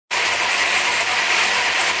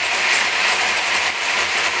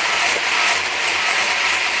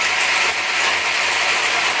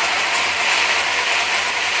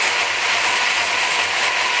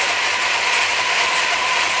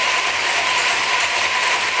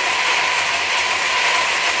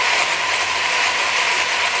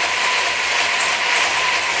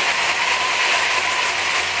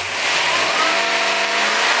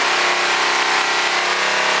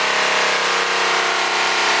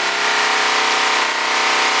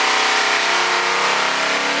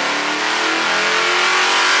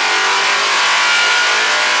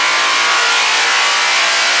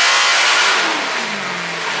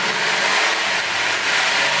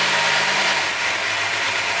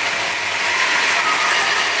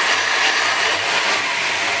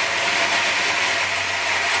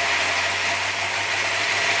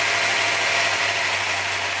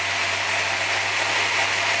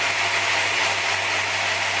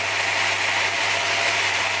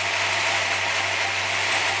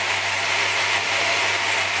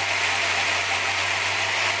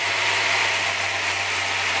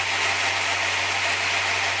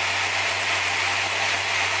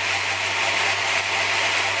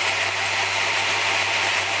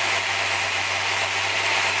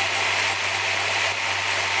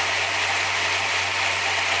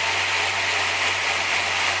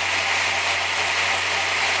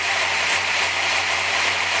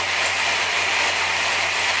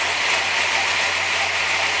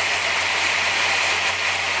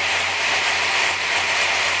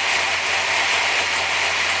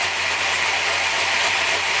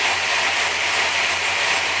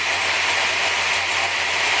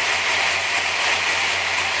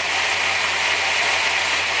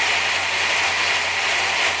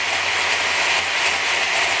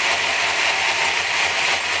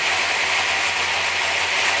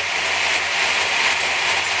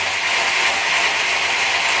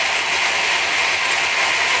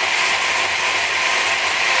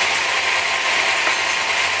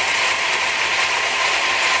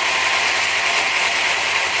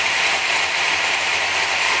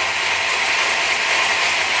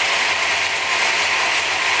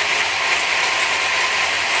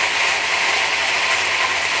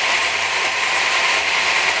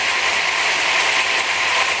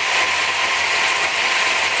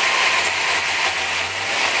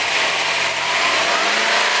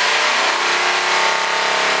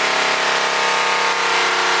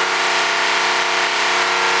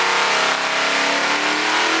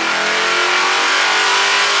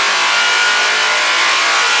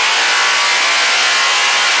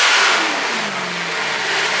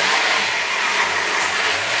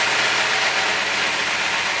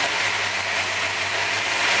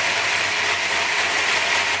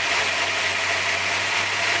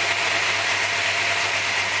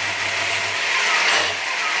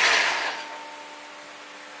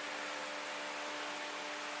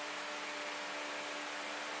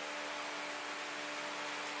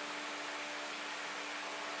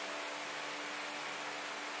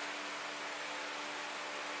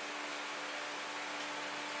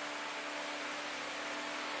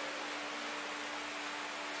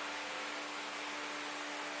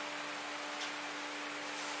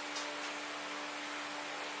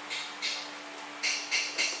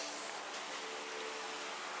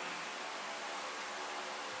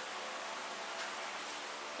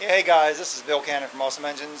Yeah, hey guys, this is Bill Cannon from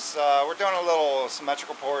AwesomeEngines. We're doing a little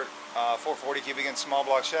symmetrical port, 440 cubic inch small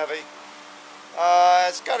block Chevy.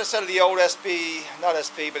 It's got a set of the old SB, not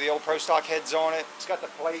SB, but the old Pro Stock heads on it. It's got the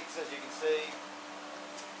plates, as you can see.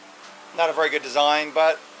 Not a very good design,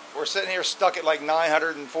 but we're sitting here stuck at like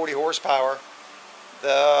 940 horsepower.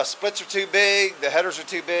 The splits are too big, the headers are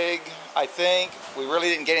too big, I think. We really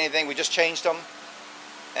didn't get anything, we just changed them.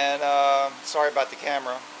 And sorry about the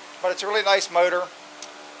camera. But it's a really nice motor.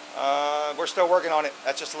 We're still working on it.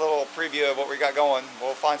 That's just a little preview of what we got going.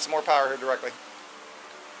 We'll find some more power here directly.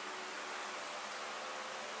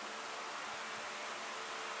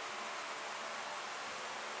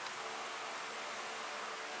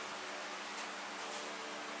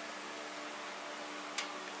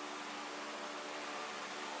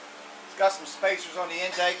 It's got some spacers on the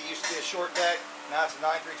intake. It used to be a short deck. Now it's a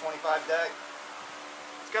 9325 deck.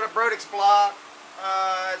 It's got a Brodix block.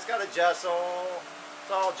 It's got a Jesel. It's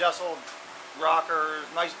all Jesel rockers,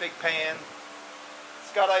 nice big pan.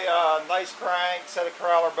 It's got a nice crank, set of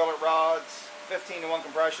Corral or billet rods, 15-to-1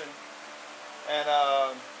 compression, and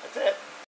that's it.